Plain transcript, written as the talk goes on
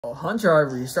Oh, Hunter, I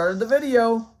restarted the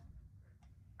video.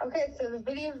 Okay, so the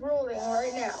video's rolling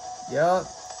right now. Yup.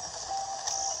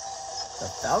 The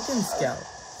Falcon Scout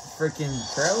freaking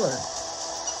trailer.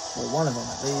 Well, one of them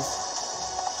at least.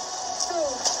 So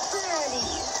pretty.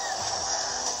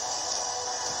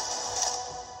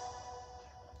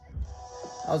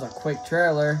 That was a quick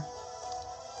trailer.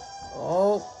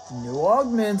 Oh, new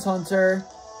augments, Hunter.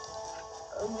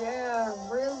 Oh yeah,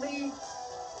 really?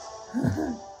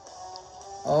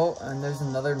 Oh, and there's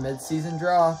another mid-season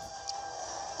drop.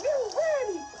 You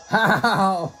ready?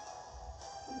 How?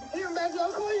 Here, Maggie,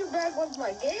 I'll call you back once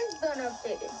my game's done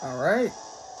updating. Alright.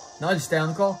 No, just stay on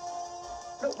the call.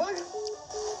 No, bye.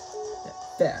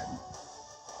 Dad.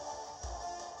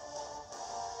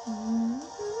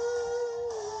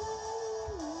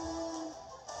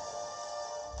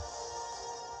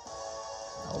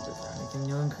 Oh, is there anything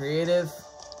new and creative?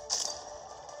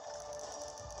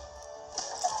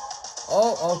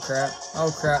 Oh crap.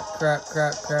 Oh crap,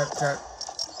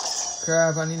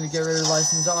 crap, I need to get rid of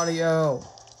licensed audio.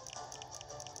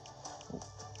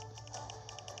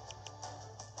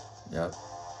 Yep.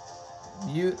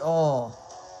 Mute all.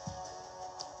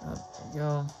 Yep, there you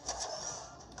go.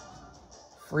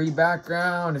 Free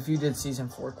background if you did season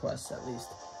 4 quests at least.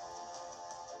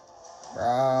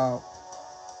 Bro.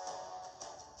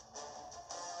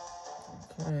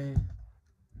 Okay.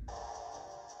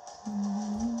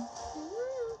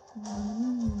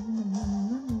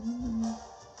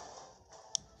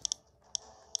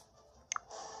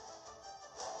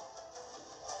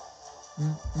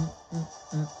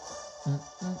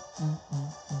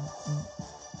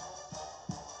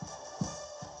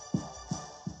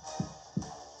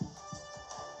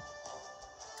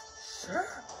 Sure.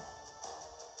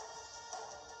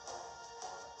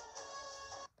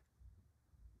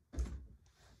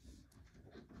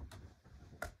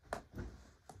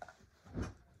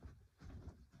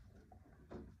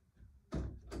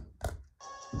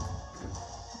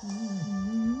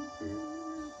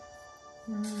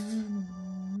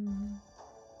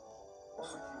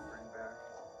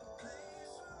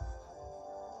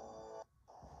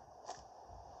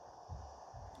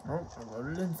 Oh, I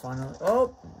wrote it in finally.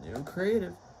 Oh, new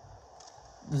creative.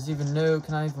 This is even new.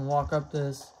 Can I even walk up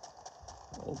this?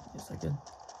 Oh, yes I can.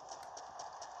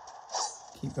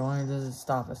 Keep going. Does it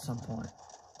stop at some point?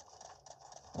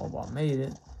 Oh, well, I made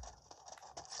it.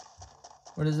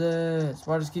 What is this?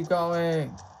 Why does it keep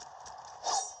going?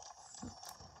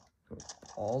 Go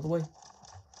all the way.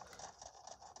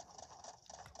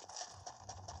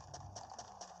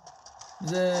 What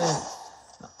is this?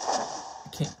 No, I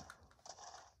can't.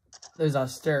 There's a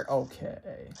stair.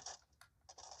 Okay.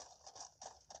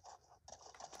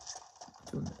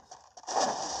 Doing this.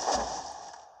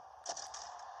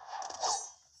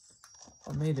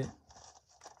 I made it.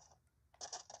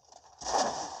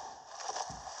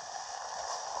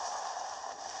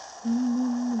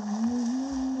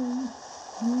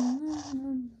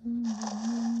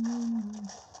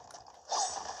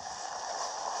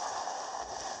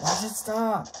 Why does it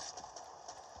stop?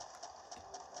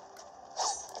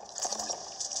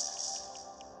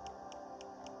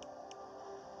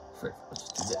 Frick, let's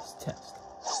just do this. Test.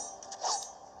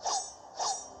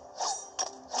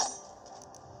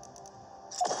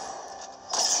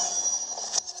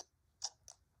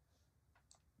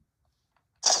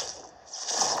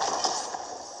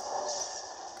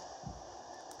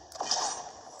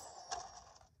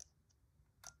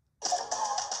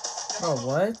 Oh,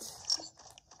 what?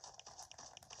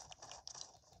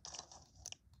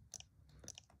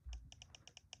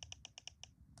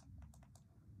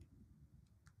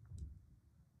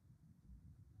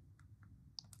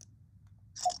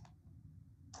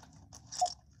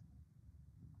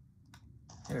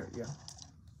 There we go.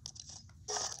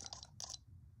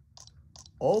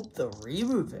 Oh, the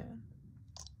reboot van.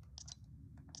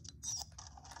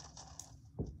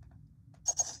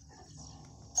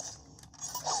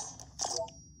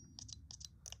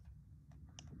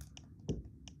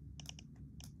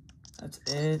 That's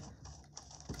it.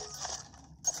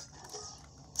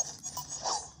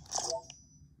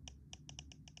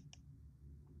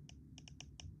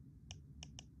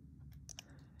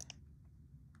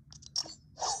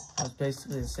 That's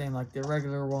basically the same like the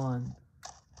regular one.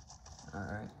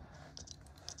 Alright.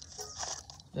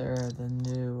 They're the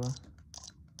new.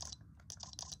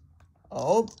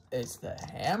 Oh, it's the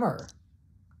hammer.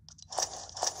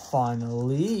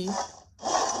 Finally.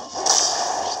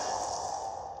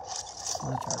 I'm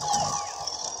gonna try this.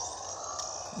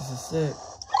 This is sick.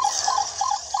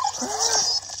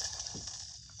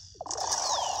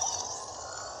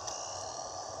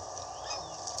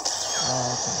 Oh,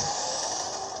 okay.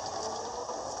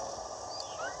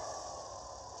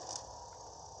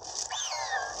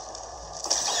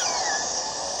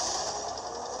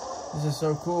 This is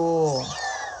so cool.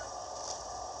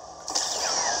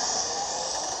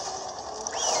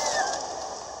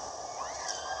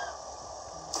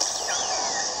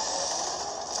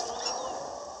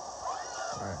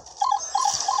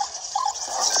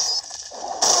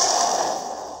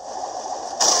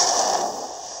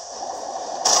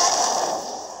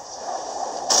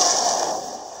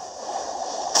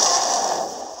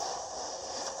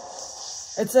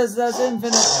 It says that's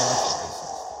infinite.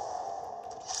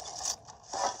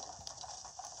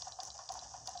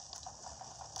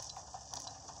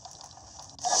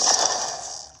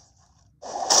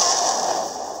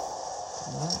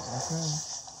 Oh, okay.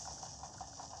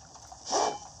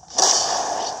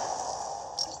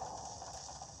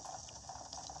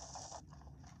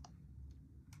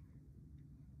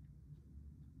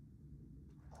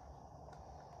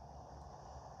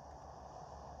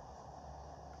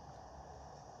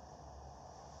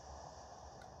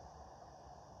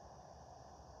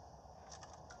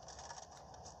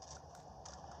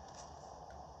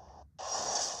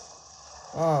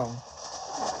 Oh.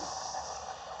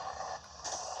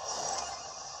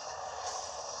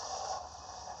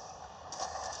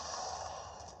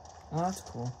 Oh, that's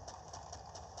cool.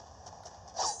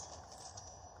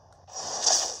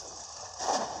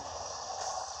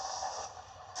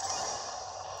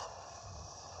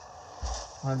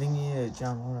 I think you need to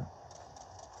jump. Hold on.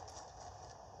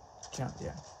 Jump,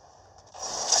 yeah.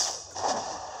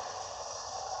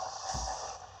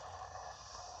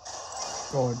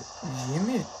 God damn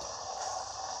it.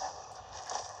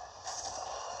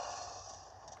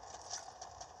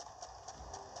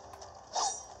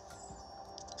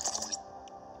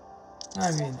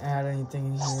 I didn't add anything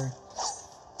in here.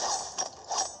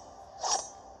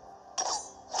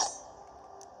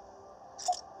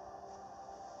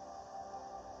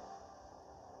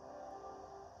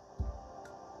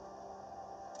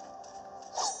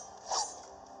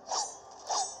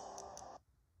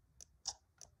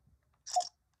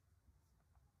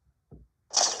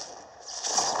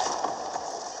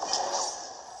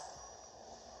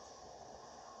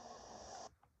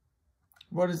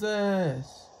 What is this?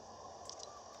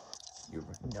 You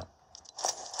no.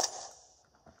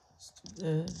 Let's do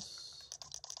this.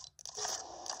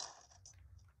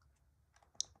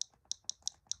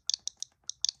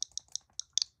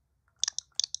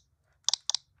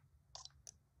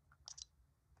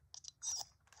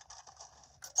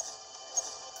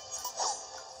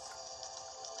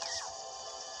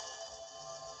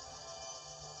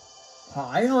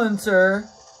 Hi, Hunter.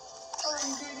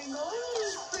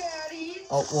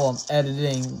 Oh, well, I'm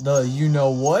editing the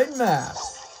you-know-what map.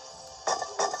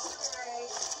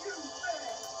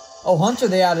 Oh, Hunter,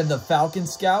 they added the Falcon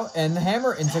Scout and the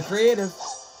hammer into creative.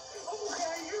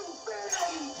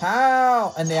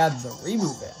 How? And they added the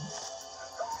remove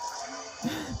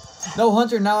in. No,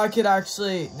 Hunter, now we could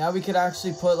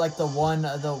actually put like the one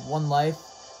life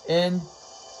in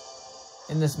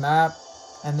this map,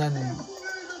 and then.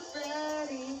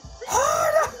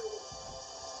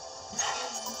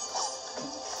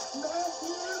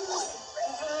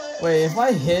 Wait, if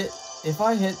I hit,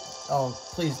 oh,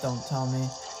 please don't tell me.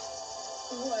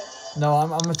 What? No, I'm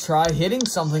gonna try hitting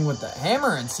something with the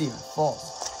hammer and see if it falls.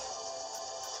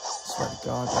 Swear to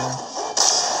God, man.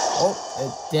 Oh,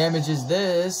 it damages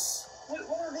this. What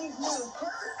are these new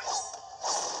perks?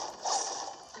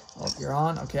 Oh, if you're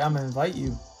on, okay, I'm gonna invite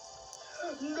you.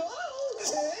 No,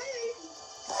 hey.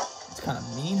 It's kind of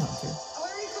mean, Hunter. I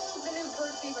already told the new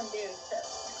perks even do, so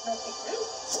nothing new.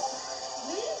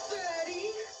 This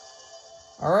fatty.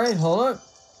 Alright, hold up.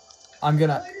 I'm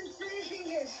gonna. I'm just finishing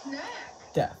his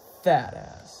snack. That fat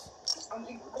ass. I'm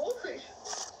eating goldfish.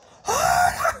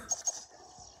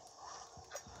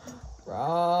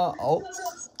 Oh.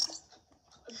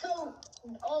 So,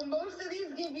 most of these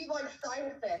give you like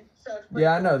stipend, so it's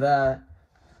Yeah, I know that.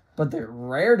 But they're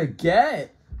rare to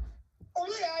get. Are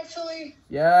they actually?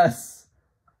 Yes.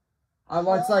 I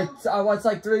watched like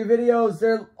 3 videos.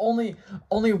 There only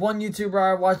one YouTuber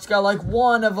I watched got like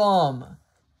one of them.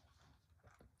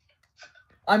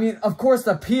 I mean, of course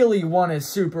the Peely one is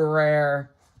super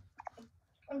rare.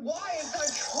 Why is a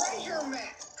treasure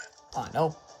map? I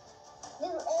know.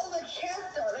 Where all the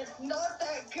chests are, it's not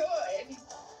that good.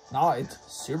 No, it's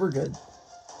super good.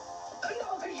 I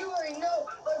know, because you already know.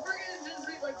 Like, we're gonna just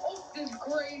be like, oh, this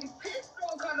grade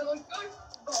pistol kind of looks good,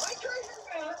 but I treasure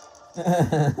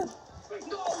map.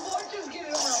 No, let's just get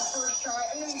it on our first try,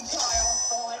 and then we die off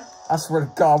fun. I swear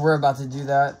to God, we're about to do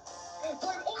that. It's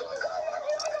like, oh my God.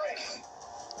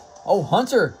 Oh,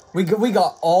 Hunter, we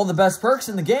got all the best perks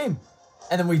in the game,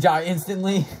 and then we die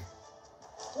instantly.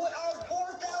 What?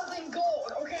 4,000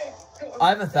 gold. Okay. So I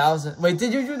have 1,000. Wait,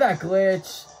 did you do that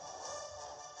glitch?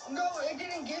 No, it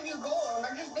didn't give you gold.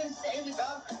 I've just been saving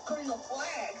up, putting a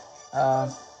flag.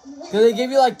 Did they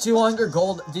give you like 200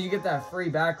 gold? Did you get that free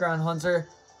background hunter?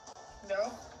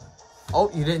 No. Oh,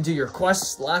 you didn't do your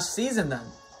quests last season then.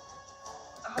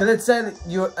 Cause it said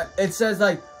it says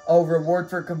like, oh, reward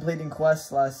for completing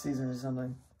quests last season or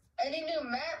something. Any new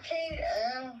map change?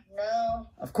 No.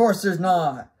 Of course there's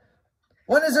not.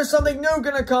 When is there something new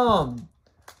gonna come?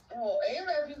 Well, you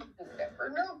never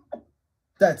know.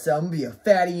 That's I'm gonna be a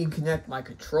fatty and connect my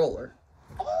controller.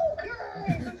 Okay.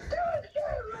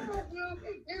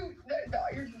 No,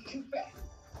 you're just too fat.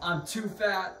 I'm too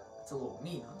fat. It's a little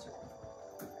mean, Hunter.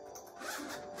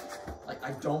 Like,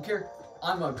 I don't care.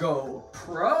 I'm gonna go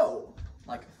pro.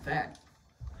 Like a fat.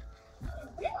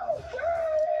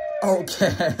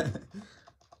 Okay.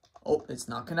 Oh, it's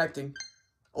not connecting.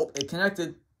 Oh, it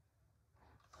connected.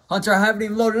 Hunter, I haven't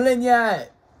even loaded in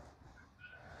yet.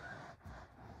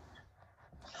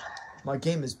 My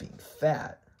game is being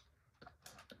fat.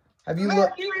 Have you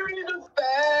looked? Matthew the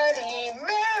fatty.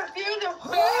 Matthew the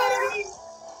fatty.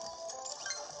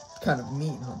 Kind of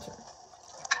mean, Hunter.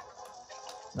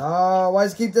 No, why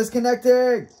does it keep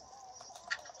disconnecting?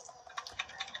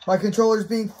 My controller's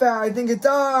being fat. I think it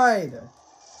died.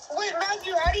 Wait,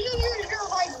 Matthew, how do you use your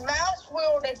like mouse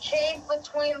wheel to change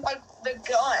between like the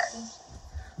guns?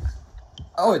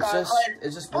 Oh, it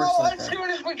just works like as that. soon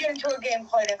as we get into a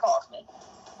gameplay, it calls me.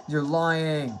 You're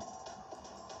lying.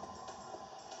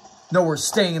 No, we're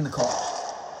staying in the car.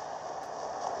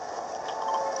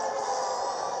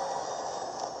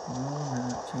 No,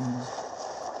 not change.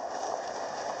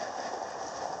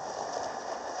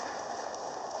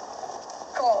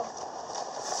 Call.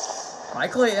 Hi,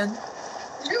 Clayton.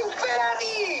 You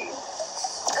fatty!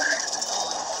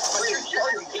 Please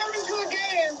just get into a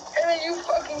game and then you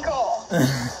fucking call.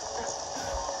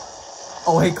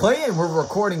 Oh, hey, Clayton, we're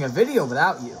recording a video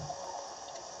without you.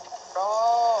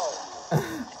 Oh.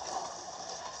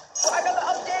 I got the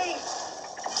update.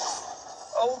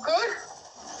 Oh, good.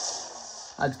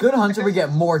 That's good, Hunter. We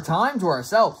get more time to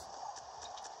ourselves.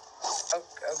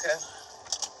 Okay.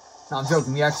 No, I'm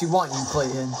joking. We actually want you,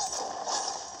 Clayton.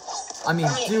 I mean,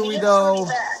 do we, though?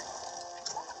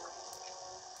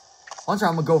 Hunter,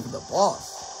 I'm going to go for the boss.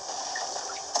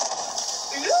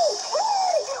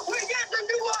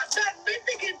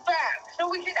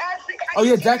 Oh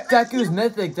yeah, Deku's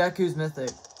mythic. Deku's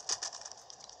mythic.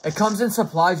 It comes in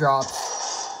supply drops.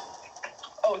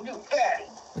 Oh, you fatty.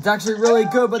 It's actually really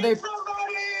good, but they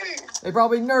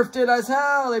probably nerfed it as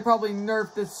hell. They probably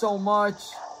nerfed it so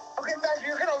much. Okay, Matthew,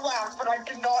 you're gonna laugh, but I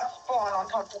cannot spawn on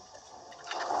top of it.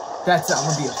 That's it. I'm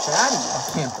gonna be a fatty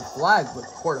and camp the flag with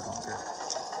a quarter bunker.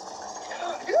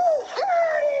 You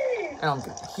fatty! And I'm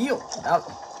gonna heal without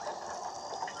them.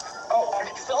 Oh,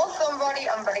 I saw somebody.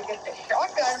 I'm gonna get the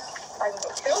shotgun. I can go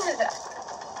kill his ass.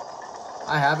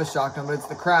 I have a shotgun, but it's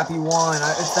the crappy one.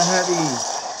 It's the heavy.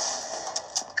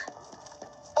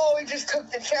 Oh, he just took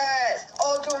the chest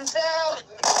all to himself.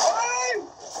 Oh!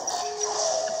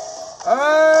 Hey! Oh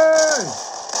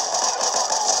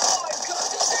my God!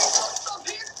 They knocked the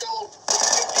pistol.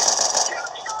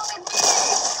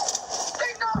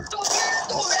 They knocked the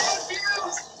pistol, Matthew.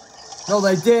 No,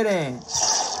 they didn't.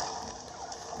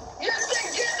 Yes, they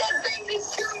did. That thing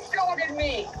just two-shotted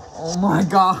me. Oh my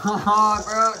God,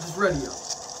 bro! Just ready up.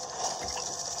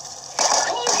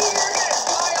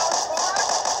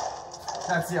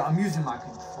 That's it. I'm using my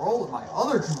controller, my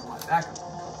other controller, my backup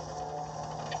controller.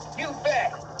 You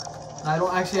bet. I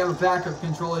don't actually have a backup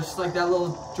controller. It's just like that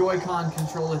little Joy-Con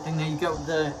controller thing that you get with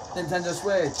the Nintendo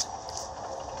Switch.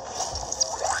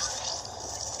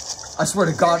 I swear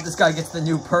to God, if this guy gets the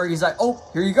new perk, he's like, oh,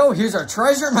 here you go. Here's our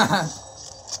treasure map.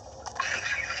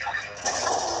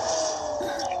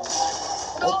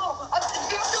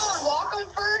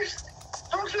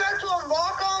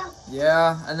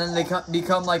 Yeah, and then they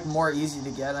become like more easy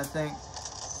to get, I think.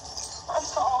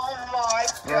 Oh my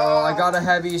God. Oh, I got a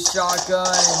heavy shotgun.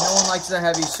 No one likes a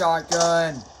heavy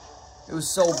shotgun. It was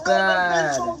so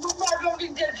bad.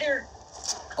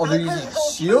 Oh, they're using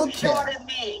shield kit.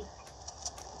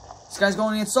 This guy's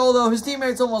going in solo. His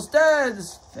teammate's almost dead.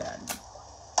 This is bad.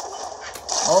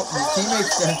 Oh, his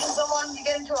teammate's dead. Someone to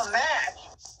get into a match.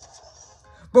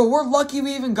 Bro, we're lucky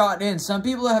we even got in. Some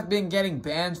people have been getting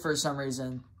banned for some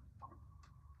reason.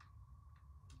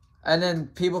 And then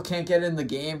people can't get in the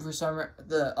game for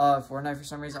Fortnite for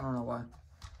some reason. I don't know why.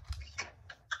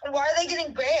 Why are they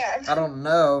getting banned? I don't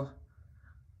know.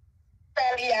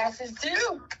 Fatty asses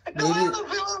too. No, I have a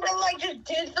feeling they like just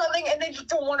did something and they just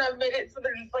don't want to admit it, so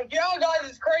they're just like, "Yo, guys,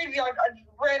 it's crazy. Like I just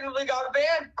randomly got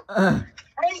banned."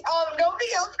 Hey,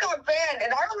 nobody else got banned,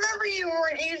 and I remember you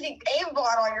were using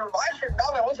aimbot on your live.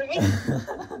 No, that wasn't me.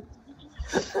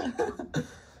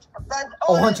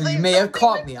 Oh, Hunter, you may have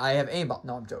caught me. I have aimbot.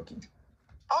 No, I'm joking.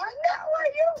 I know,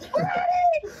 are you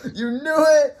ready? You knew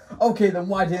it? Okay, then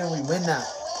why didn't we win that?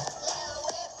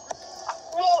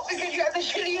 Well, because you have the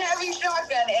shitty heavy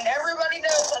shotgun, and everybody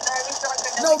knows that the heavy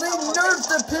shotgun. No, they nerfed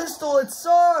the pistol. It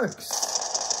sucks.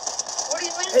 What do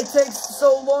you mean? It takes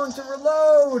so long to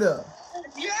reload.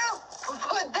 Yeah,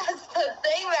 but that's the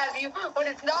thing, Matthew. When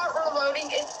it's not reloading,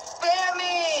 it's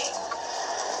spamming.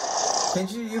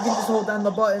 Can't you? You can just hold down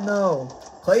the button though.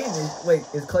 Clayton is. Wait,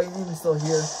 is Clayton even still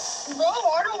here? No,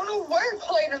 I don't know where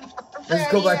Clayton's.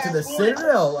 Let's go back to the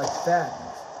Citadel like that.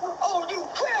 Oh, you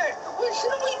can't. Wait,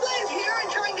 shouldn't we land here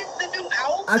and try and get the new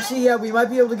owl? Actually, yeah, we might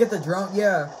be able to get the drone.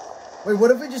 Yeah. Wait,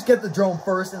 what if we just get the drone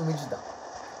first and we just die?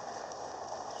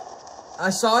 I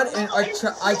saw it and I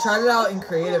tried it out in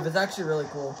creative. It's actually really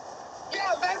cool.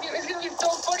 Yeah, Matthew, it's gonna be so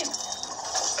funny.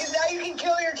 Because now you can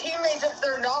kill your teammates if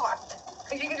they're not.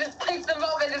 Because you can just pick them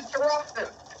up and disrupt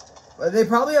them. They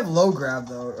probably have low grab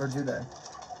though, or do they?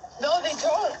 No, they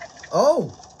don't.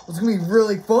 Oh, it's gonna be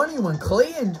really funny when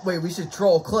Clayton. Wait, we should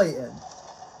troll Clayton.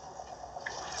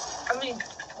 I mean,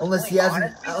 unless he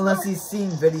hasn't, unless he's seen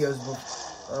videos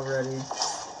already.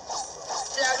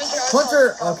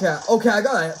 Hunter, okay, I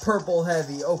got a purple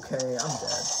heavy. Okay, I'm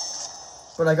dead.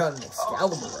 But I got an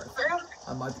Excalibur rifle.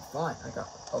 I might be fine. I got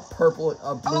a blue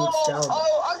Excalibur.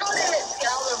 Oh, I got an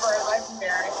Excalibur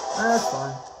legendary. That's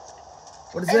fine.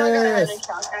 What is this?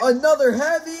 Another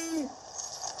heavy?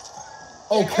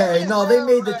 Okay, no, they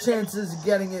made the chances of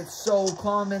getting it so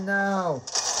common now.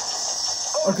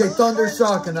 Okay, Thunder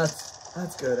Shotgun,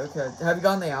 that's good. Okay, have you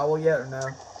gotten the owl yet or no?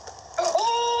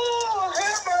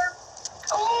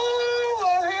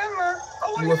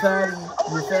 You a fatty.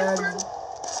 You a fatty.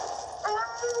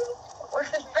 Where's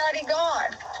this fatty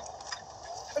gone?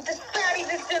 But this fatty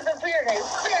just disappeared. Hey,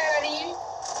 fatty.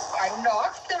 I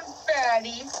knocked some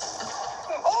fatty.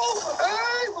 Oh,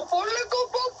 hey.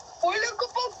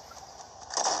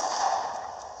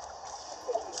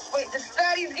 Wait, this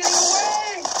fatty's getting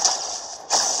away.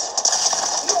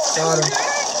 Got him.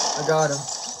 I got him.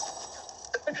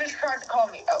 They just tried to call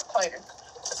me out, Clayton.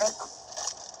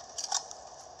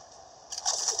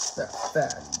 That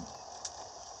fatty.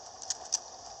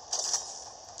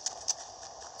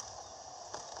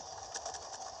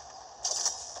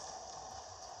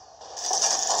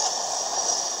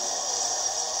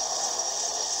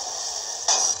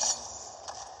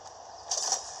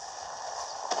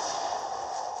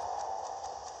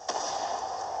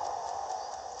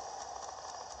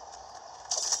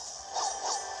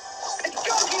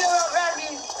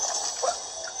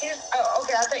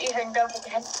 I thought you hanged up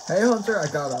again. Hey Hunter, I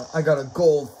got a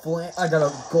gold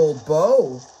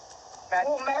bow.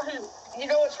 Well, Matthew, you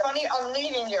know what's funny? I'm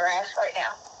leaving your ass right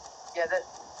now. Yeah,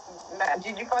 Matt,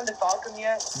 did you find the Falcon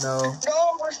yet? No.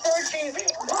 No, we're searching.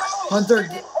 Hunter,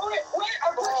 wait,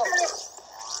 I'm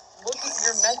look at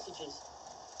your messages.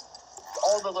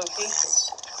 All the locations.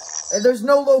 Hey, there's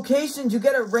no locations. You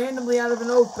get it randomly out of an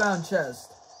oathbound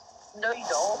chest. No, you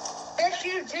don't. Yes,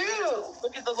 you do.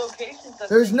 Look at the locations.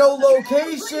 There's no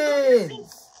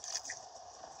locations.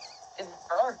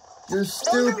 You're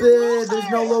stupid. There's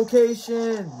no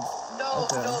locations. No,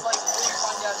 okay. no, like where you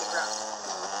find it on the ground.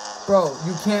 Bro,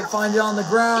 you can't find it on the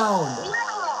ground.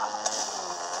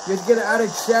 You have to get it out of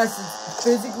chest. It's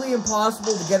physically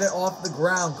impossible to get it off the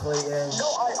ground, Clayton. No,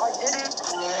 I did it.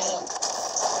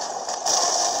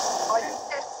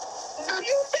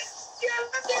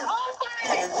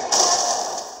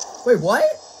 Wait, what?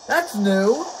 That's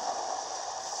new.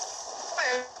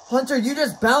 Hunter, you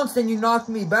just bounced and you knocked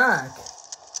me back.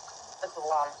 That's a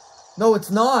lie. No, it's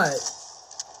not.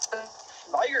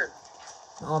 Liar.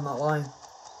 No, I'm not lying.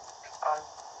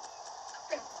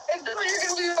 You're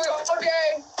gonna be like,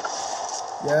 okay.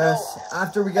 Yes.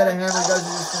 After we get a hammer, you guys are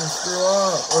just gonna screw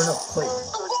up. Or no,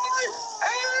 Clayton.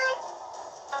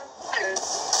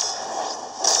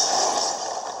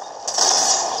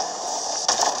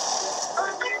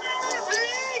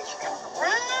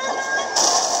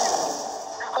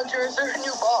 Is there a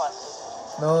new boss?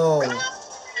 No.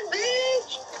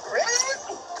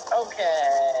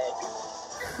 Okay.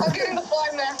 I'm getting the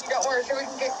flag mask, don't worry, so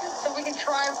we can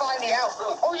try and find the out.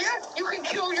 Oh yeah, you can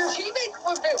kill your teammates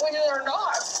with it when they're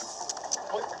not.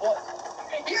 What?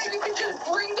 Yeah, you can just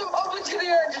bring them up into the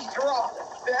air and just drop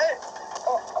them.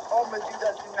 I'm gonna do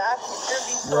that to Matt. It's gonna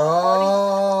be so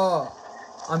Bro,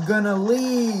 I'm gonna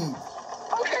leave.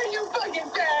 Okay, you fucking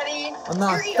fatty. I'm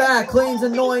not fat. Clayton's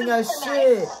annoying as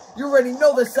shit. You already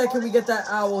know the second we get that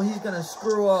owl, he's gonna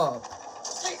screw up.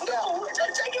 No,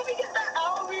 the second we get that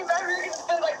owl,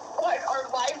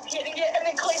 hitting it, and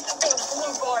then Clayton's gonna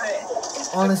swoop on it.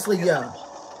 Honestly, yeah.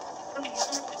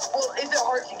 Well, is it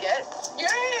hard to get?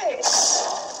 Yes!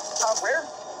 Where?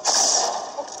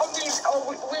 I mean,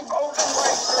 we've opened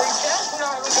like 3 chests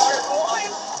now, we got it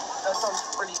one. That sounds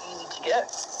pretty easy to get.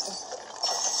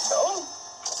 Oh,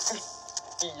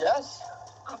 Yes.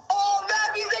 oh,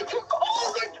 Matthew, they took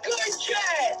all the good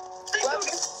chests! They took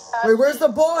Wait, where's the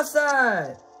boss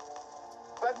at?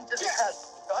 Weapon doesn't have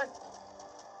gun.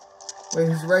 Wait,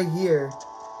 he's right here.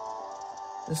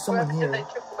 There's someone Weapon here. they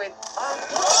took away. Hey!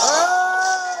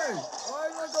 Oh, I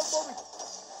got the bummy.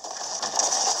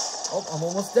 Oh, I'm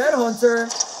almost dead, Hunter.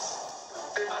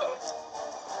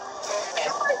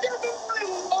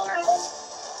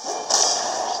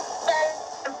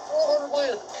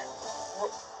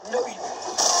 No, you.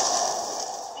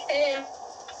 And,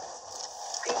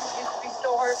 It used to be so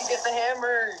hard to get the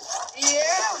hammers.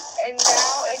 yeah, and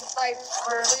now it's like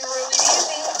really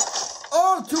easy.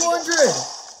 Oh, 200.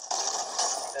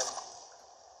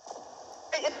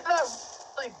 It's not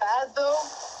really bad though.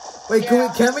 Wait,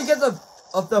 Yeah. can we get the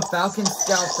Falcon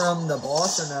Scout from the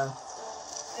boss or no?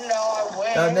 No, I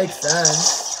wish. That makes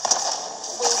sense.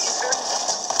 Well, if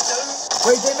there's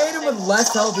Wait, they made him with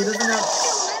less health. He doesn't have.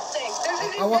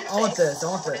 There's I want this. I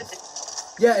want this.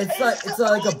 Yeah, it's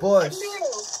like a bush.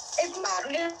 It's not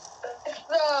new. It's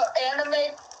the anime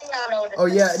thing I know. Oh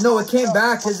yeah, no, it came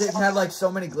back because it had like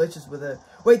so many glitches with it.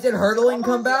 Wait, did hurdling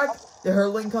come back? Did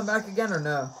hurdling come back again or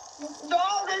no?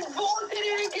 No, there's bolted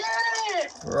it again.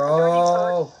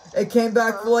 Bro, it came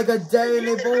back for like a day and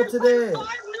they bolted it. 5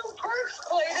 new perks,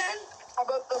 Clayton. How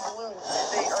about the balloons?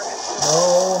 They are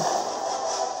No,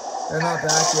 they're not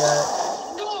back yet.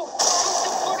 No,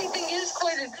 the funny thing is,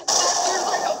 Clayton, there's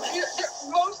like a few,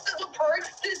 most of the perks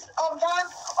this time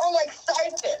are like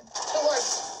siphoned. So like,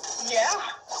 yeah.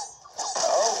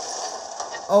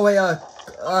 Oh wait,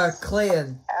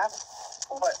 Clayton.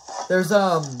 What? There's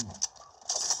No.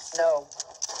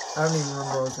 I don't even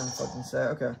remember what I was gonna fucking say.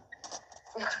 Okay.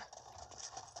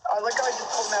 I like how I just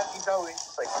told Matthew no. He's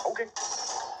just like, okay.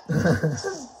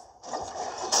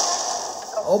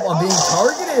 Oh, I'm being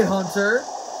targeted, Hunter.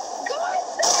 God.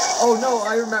 Oh no,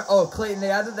 I remember. Oh, Clayton,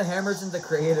 they added the hammers into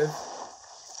creative.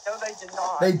 No, they did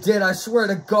not. They did. I swear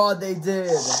to God, they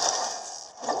did.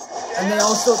 And they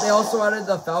also added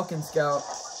the Falcon Scout.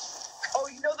 Oh,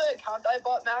 you know the account I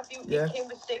bought, Matthew? Yeah. It came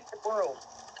with Save the World.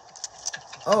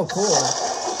 Oh, cool.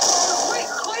 Wait,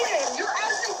 Clayton, you're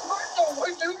actually smart though.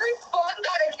 Would you refund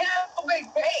that account to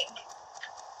make bank?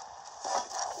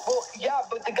 Well, yeah,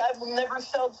 but the guy will never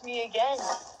sell to me again.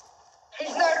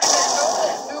 He's not gonna know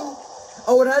that new.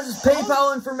 Oh, it has his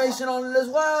PayPal information on it as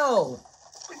well.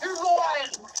 You're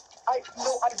lying.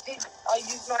 I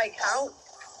used my account,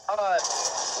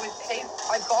 with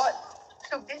I bought,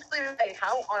 so basically my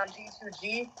account on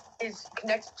G2G is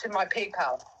connected to my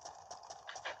PayPal.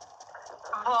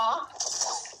 Huh?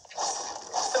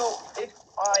 So if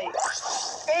I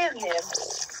spam him,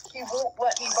 he won't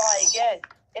let me buy again.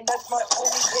 And that's my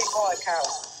only PayPal account.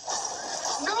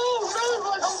 No,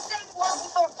 like I'm saying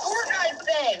with the Fortnite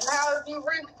thing. How have you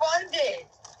refunded?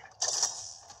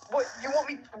 What, you want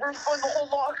me to refund the whole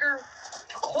locker?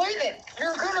 Clayton,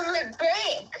 you're gonna make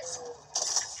bank.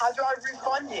 How do I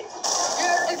refund it? You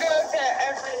have to go to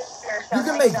every. You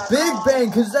can make big bang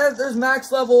because there's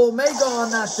max level Omega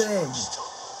on that thing.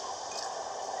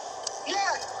 Yeah,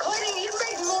 Clayton, you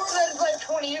make more than like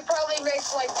 20. You probably make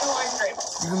like 200.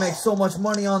 You can make so much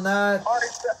money on that.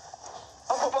 Alright,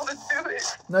 I'm about to do it.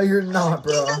 No, you're not,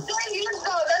 bro. The thing is,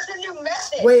 though, that's a new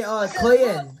method. Wait, Because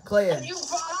Clayton. If you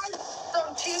buy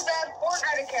some cheap-ass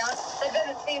Fortnite account that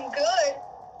doesn't seem good,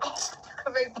 you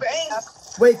can make bank.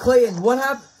 Wait, Clayton, what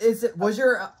happened? Was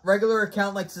your regular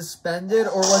account like suspended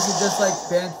or was it just like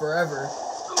banned forever?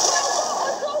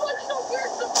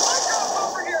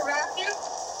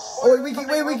 Oh, we can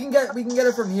get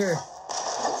it from here.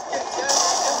 Yeah,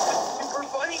 super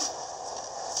funny.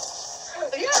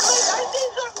 Yeah, like I see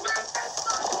some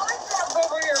light drop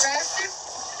over here, Matthew.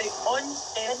 They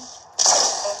unbanned my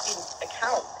fucking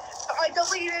account. I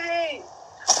deleted it.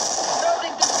 No, they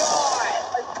did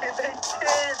not. They did.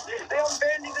 They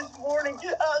unbanned it this morning. I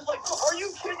was like, are you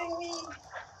kidding me?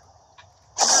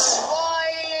 You're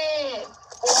lying.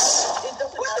 Well, it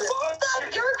doesn't What matter. about that?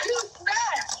 You're too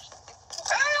smashed.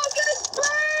 Hey, I'll get it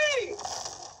free.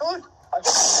 Good.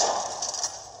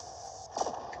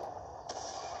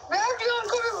 Matthew, I'm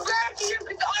coming back to you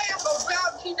because I am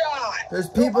about to die. There's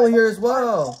people here as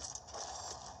well.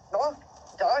 No,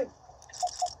 die.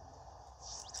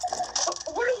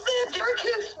 What is this? You're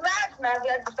too smashed,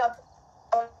 Matthew. I just got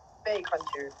Fake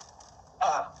hunter.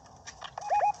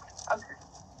 Okay.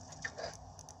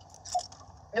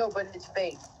 No, but it's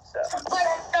fake. So.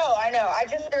 I know. I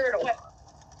just threw it away.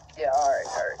 Yeah, alright,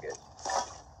 good.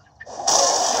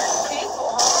 Painful,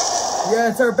 huh? Yeah,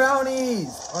 it's our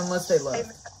bounties! Unless they Hey, left.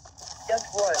 guess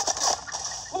what?